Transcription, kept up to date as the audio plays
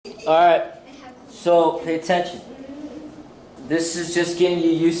Alright, so pay attention. This is just getting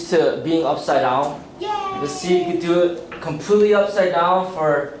you used to being upside down. Let's see if you can do it completely upside down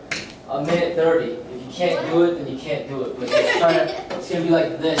for a minute 30. If you can't do it, then you can't do it. But it's going to be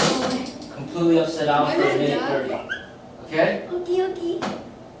like this, completely upside down for a minute 30. Okay? Okay.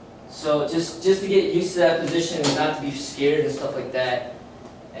 So just to get used to that position and not to be scared and stuff like that.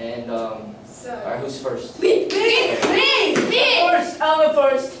 And alright, who's first? Me! First, I'm the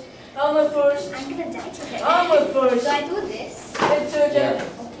first. I'm gonna die today. I'm the first. Do I do this? It's your turn.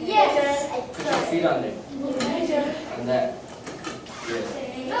 Yes, I Put your feet on there. My turn. On that. Good.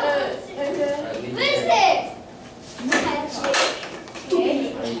 Alright, leave What it is there. this?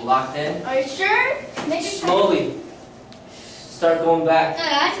 Okay. Are you locked in? Are you sure? Make sure. Slowly. Start going back.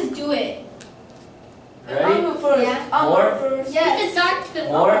 I just do it. I'm Ready? the first. Yeah. I'm More? the first. Yes. It's dark to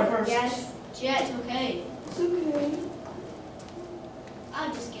More? Yes. Yeah, it's okay. It's okay.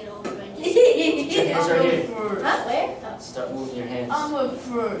 I'll just get over it. Put your hands I'm right the here. first. Huh? Where? Start moving your hands. I'm the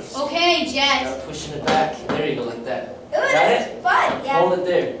first. Okay, Jet. Start pushing it back. There you go, like that. Ooh, Got that's it? fun. Yeah. Hold it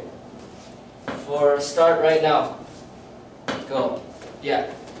there. For a start right now. Go.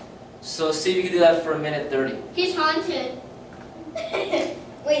 Yeah. So see if you can do that for a minute 30. He's haunted.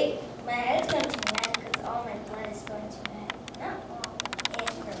 Wait, my head's going to mad because all my blood is going to mad. Not all.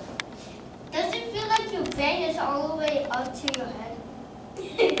 Does it feel like your vein is all the way up to your head?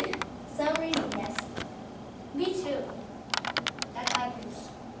 Some reason, yes. Me too. That happens.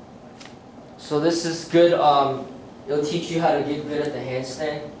 So this is good. It'll teach you how to get good at the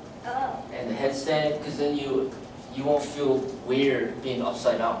handstand Oh. and the headstand, because then you won't feel weird being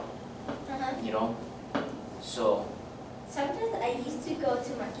upside down. You know. So. Sometimes I used to go to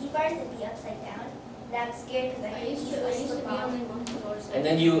monkey bars and be upside down. And I'm scared because I used to be on monkey bars. And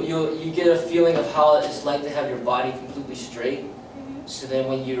then you get a feeling of how it's like to have your body completely straight. So then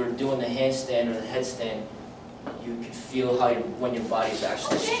when you're doing the handstand or the headstand, you can feel how when your body's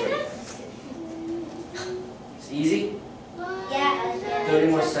actually straight. It's easy. Yeah. 30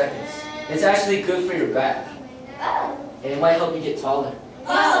 more seconds. It's actually good for your back. Oh. And it might help you get taller.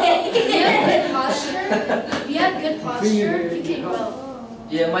 Oh. If you have good posture, you can grow.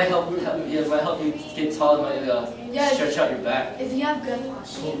 Yeah, it might help you get taller. It might stretch out your back. If you have good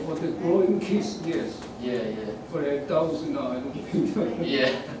posture. For the growing kids, yes. Yeah. For adults, no, I don't think so.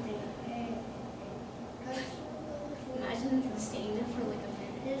 Yeah. Imagine staying there for like a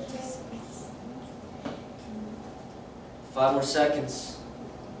minute. 5 more seconds.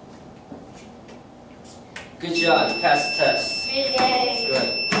 Good job. You passed the test. Good.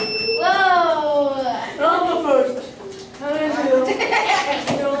 Whoa! I'm the first. I'm the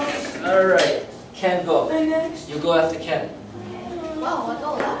All right. Ken, go. next. You go after Ken. Whoa, what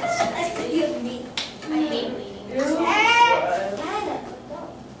go last? Me. I hate waiting.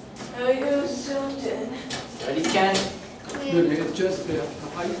 Are you something? Ready, Ken? Really, it's just the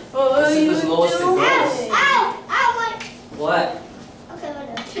height. What This are you is the lowest it doing? goes. Ow! Ow! What? Okay, what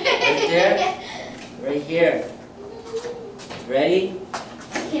Right there? Right here. Ready?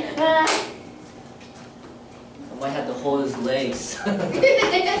 I might have to hold his legs.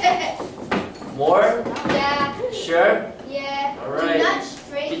 More? Yeah. Sure? Yeah. All right. Do not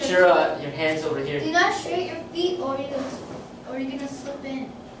straighten Get your hands over here. Do not straighten your feet or you're gonna slip in.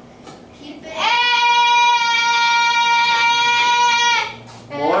 Keep it.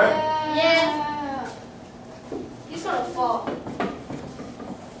 More? Yeah. He's gonna fall.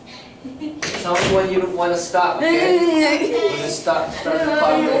 Tell me when you want to stop, okay? When to start the clock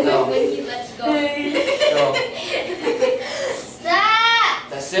right now. When he lets go. Go. Stop!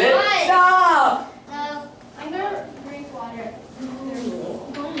 That's it? What? Stop! No. I'm gonna drink water.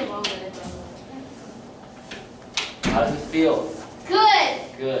 How does it feel? Good.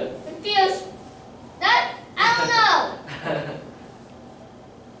 Good. It feels not. I don't know.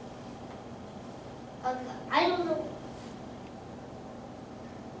 I don't know.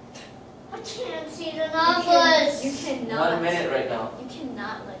 I can't see the numbers. You cannot. 1 minute right now. You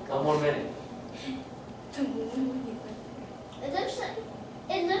cannot let go. 1 more minute.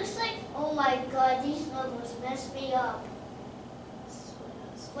 It looks like, oh my god, these numbers messed me up.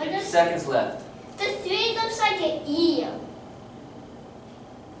 What 50 does seconds left. the 3 looks like an E?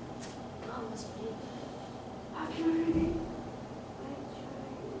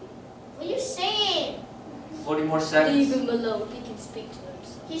 What are you saying? 40 more seconds. Even below, he can speak to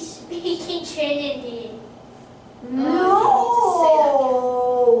himself. He's speaking Trinity.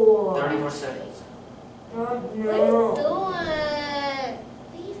 No! 30 more seconds. What are you doing?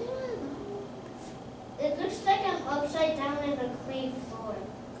 Leave him alone. It looks like I'm upside down in a clean floor.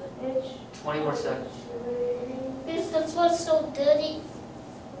 20 more seconds. Because the floor's so dirty.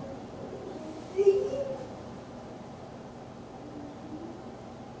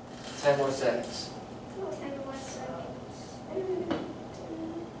 10 more seconds. 10 more seconds.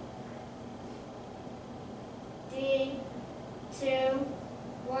 3, 2,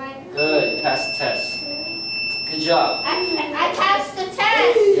 1. Good. Pass the test. Good job. I passed the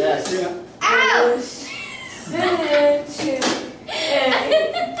test. Yes. Ow! 7, 2,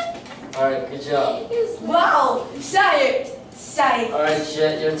 All right. Good job. Wow! Science! Science! All right,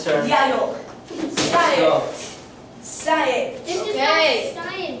 Jet, your turn. Yayo! Let's Science! go. Science! This is Okay. not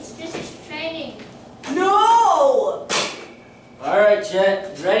science. This is training. No! All right,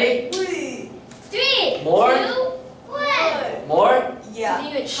 Jet. Ready? 3, More? 2, 1. More? Yeah. Do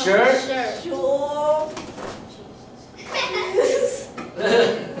it. Sure? Sure. Sure.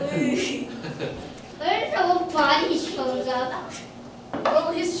 What if the whole body shows up?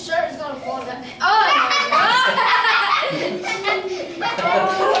 Well, his shirt is gonna fall down. Oh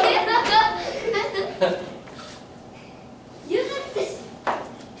You look this.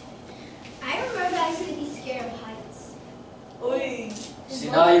 I remember I used to be scared of heights. Oi. See,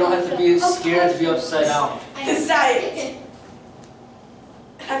 now you don't have to be scared to be upside down. Science.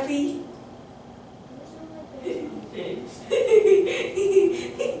 Happy?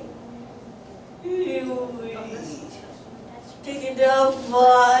 Take it down, Is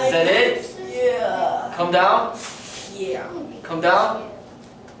five. that it? Yeah. Come down? Yeah. Come down?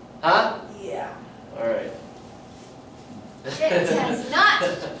 Huh? Yeah. All right. Jet has not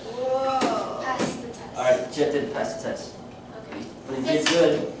Whoa. passed the test. All right, Jet didn't pass the test, Okay. but he did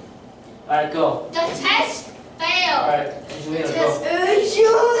good. All right, go. The test All failed. right, Angelina, Test. go.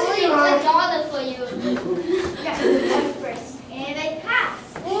 Only $1 for you. Yeah, first. And I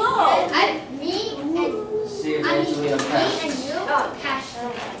passed. Whoa. And me and See if I mean, Angelina me passed. and you passed the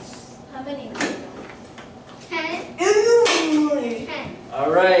test. How many? 10. Ooh. 10.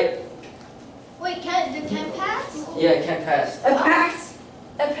 All right. Wait, did Ken pass? Yeah, Ken passed. A pass.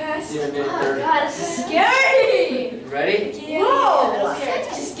 A pass. See you in a minute, Oh 30. God, this is scary. You ready? Yeah, Whoa. I don't care.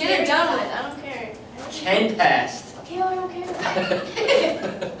 Just get it done with. I don't care. Ken passed. Okay, I don't care.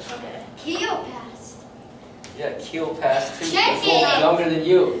 Okay. Keo passed. Yeah, Keel passed too. Jet He's both did. younger than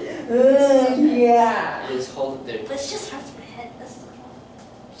you. Yeah. Just hold it there. This just hurts my head. That's the problem.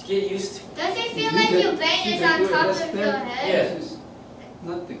 Just get used to it. Does it feel like your brain is on top of your head? Yeah. This is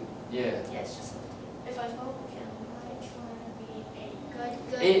nothing. Yeah. Yeah, it's just if I fall,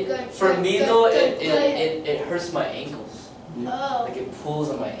 It, for me though, it hurts my ankles. Oh. Like it pulls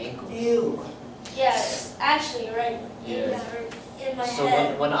on my ankles. Ew. Yeah, it's actually you're right. Yeah. It hurts in my So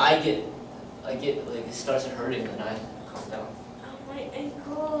head. when I get like it starts hurting, then I calm down. Oh, my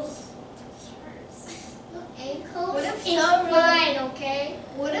ankles. Ankles What if is someone- fine, okay?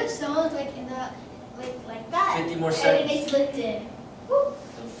 What if someone's like in that, like that, 50 more and then seconds. they slipped in? They'll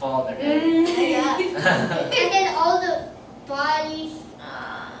fall on their head. Yeah. And then all the bodies,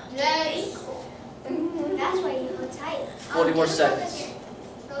 legs. That's why you hold tight. 40 more seconds.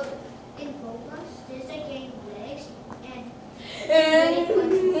 So in Roblox, there's a game legs and And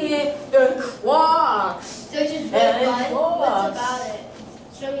the clock. So just And red it button. falls. What's about it?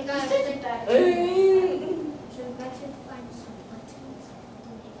 so we gotta Sit back. so we got to find some buttons.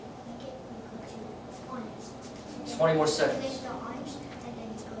 And if we click it, we go to arms. 20 more Click seconds. the arms and then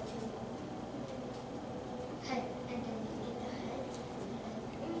go to head and then you get the head.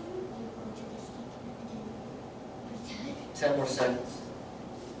 And then you go to the stick and then press head. 10 more seconds.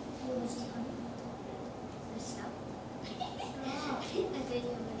 You will see on the stop. And then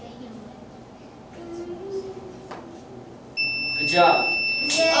you will get him. Good job.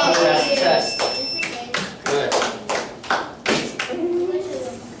 Yay! Oh, that's the test. This is it. Good.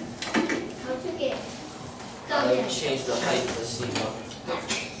 How to get Let me change the height of the seat. Huh?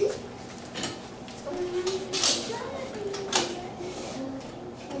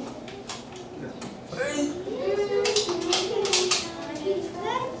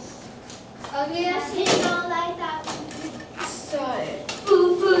 Okay, that's it. Don't like that. Sorry.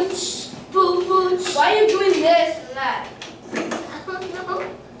 Boo booch. Boo booch. Why are you doing this and that? I don't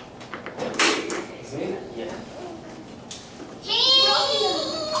know. See? Yeah.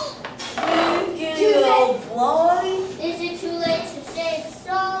 Little boy. Is it too late to say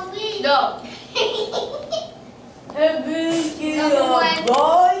sorry? No. Little one.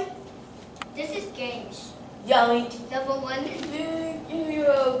 boy. This is games. Young Number 1.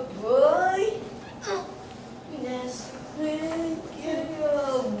 little boy. Yes.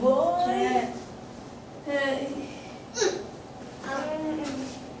 Little boy.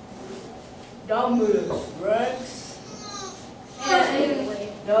 Dominus Rex.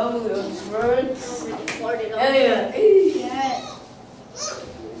 Anyway. Dominus Rex. Recorded on. Anyway. Yes.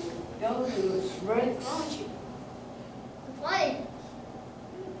 Dominus Rex. Fine.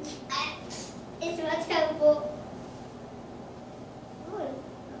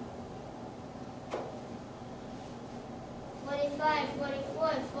 44,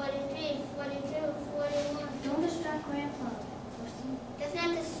 43, 42, 41. Don't distract Grandpa. That's not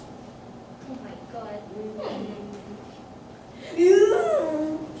this. Oh my god.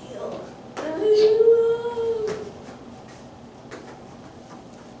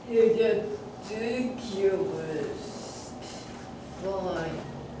 Ridiculous. Fine.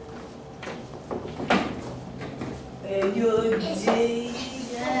 And you're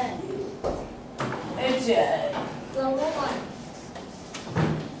Yeah. dead. Well, hold on.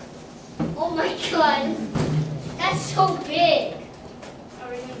 Oh my god. That's so big. Are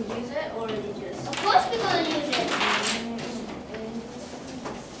we going to use it or did you just... Of course we're gonna use it.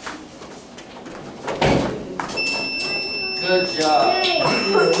 Good job. Hey. A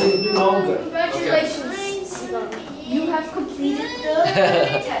little bit longer. Congratulations. You have completed the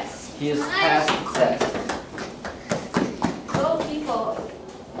test. He has passed the test. Go people.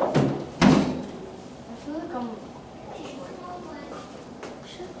 I feel like I'm...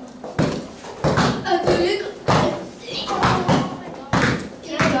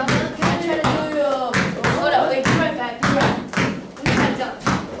 Hold up, wait, be right back, be right. Let me try to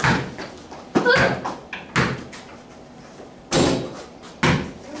jump.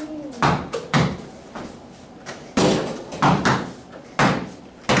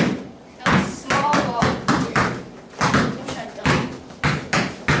 That was a small ball. Let me try to jump.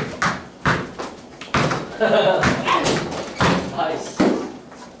 Nice.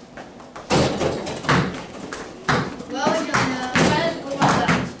 Well done. Try to go like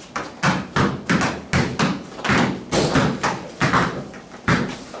that.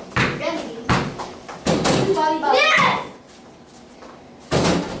 Volleyball. Yeah!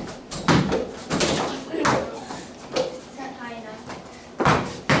 It's not high enough.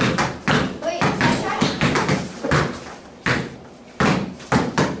 Wait, try.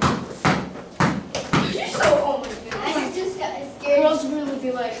 You're so, oh my goodness. I just got scared. Girls really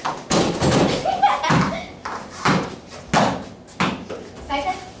be like, Like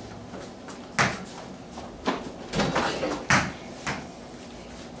that?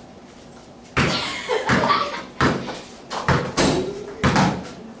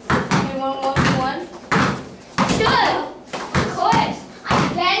 you want one? Sure. Of course.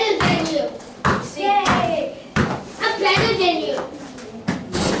 I'm better than you. Yay. I'm better than you.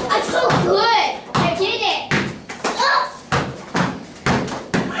 I'm so good. I did it.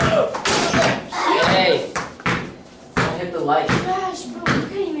 Hey. Don't hit the light. Gosh, bro, you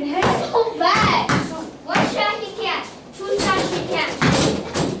can't even hit it. So bad. One shot he can't. Two shots he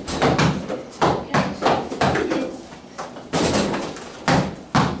can't.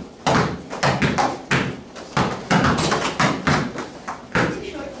 Too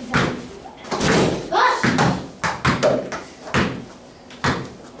short for that.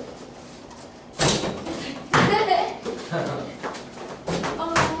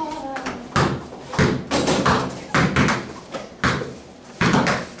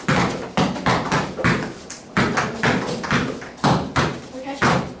 We're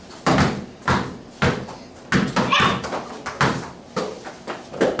catching.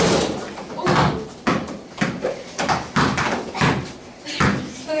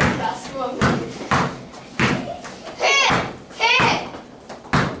 Very fast one. Hit! Hit!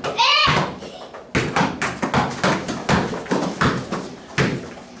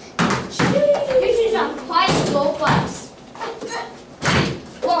 This is a quite low bus.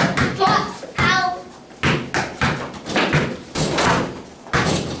 Well, bus out.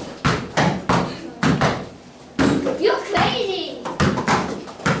 You're crazy.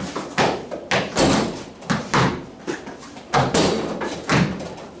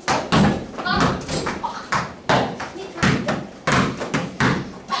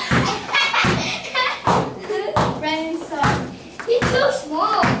 Brandon sucks. He's too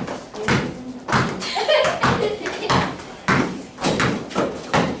small.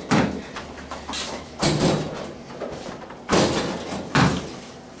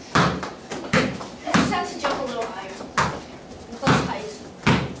 I just have to jump a little higher. Close heights.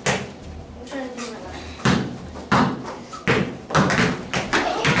 I'm trying to do my life.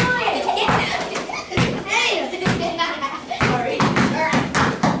 Sorry.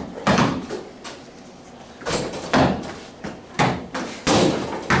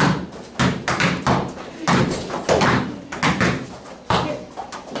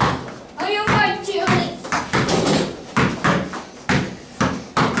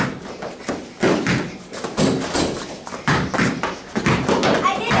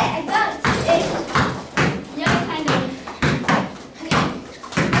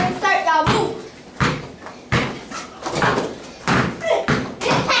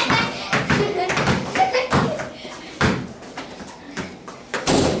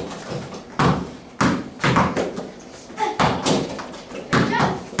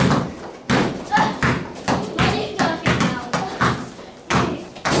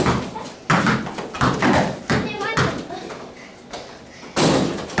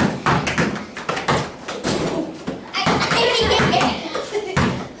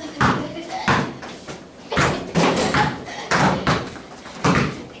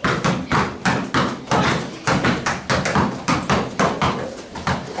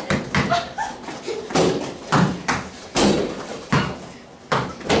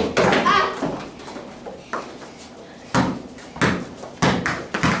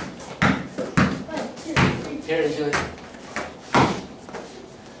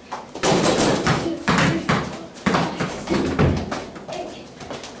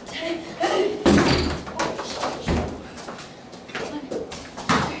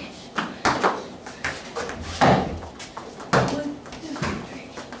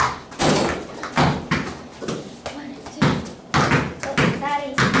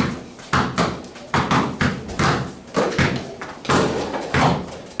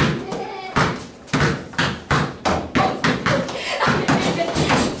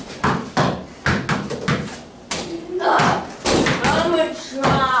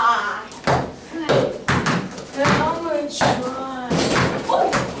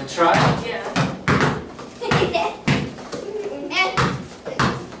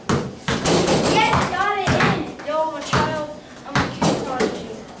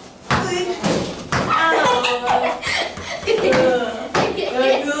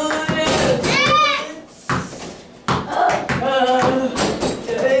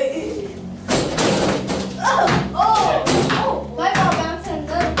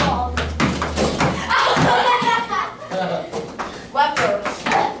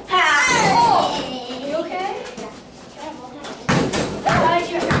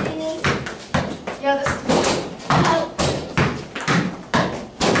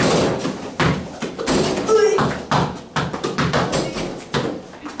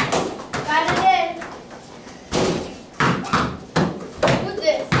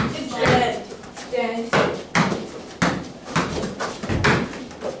 this? Good job. Stand.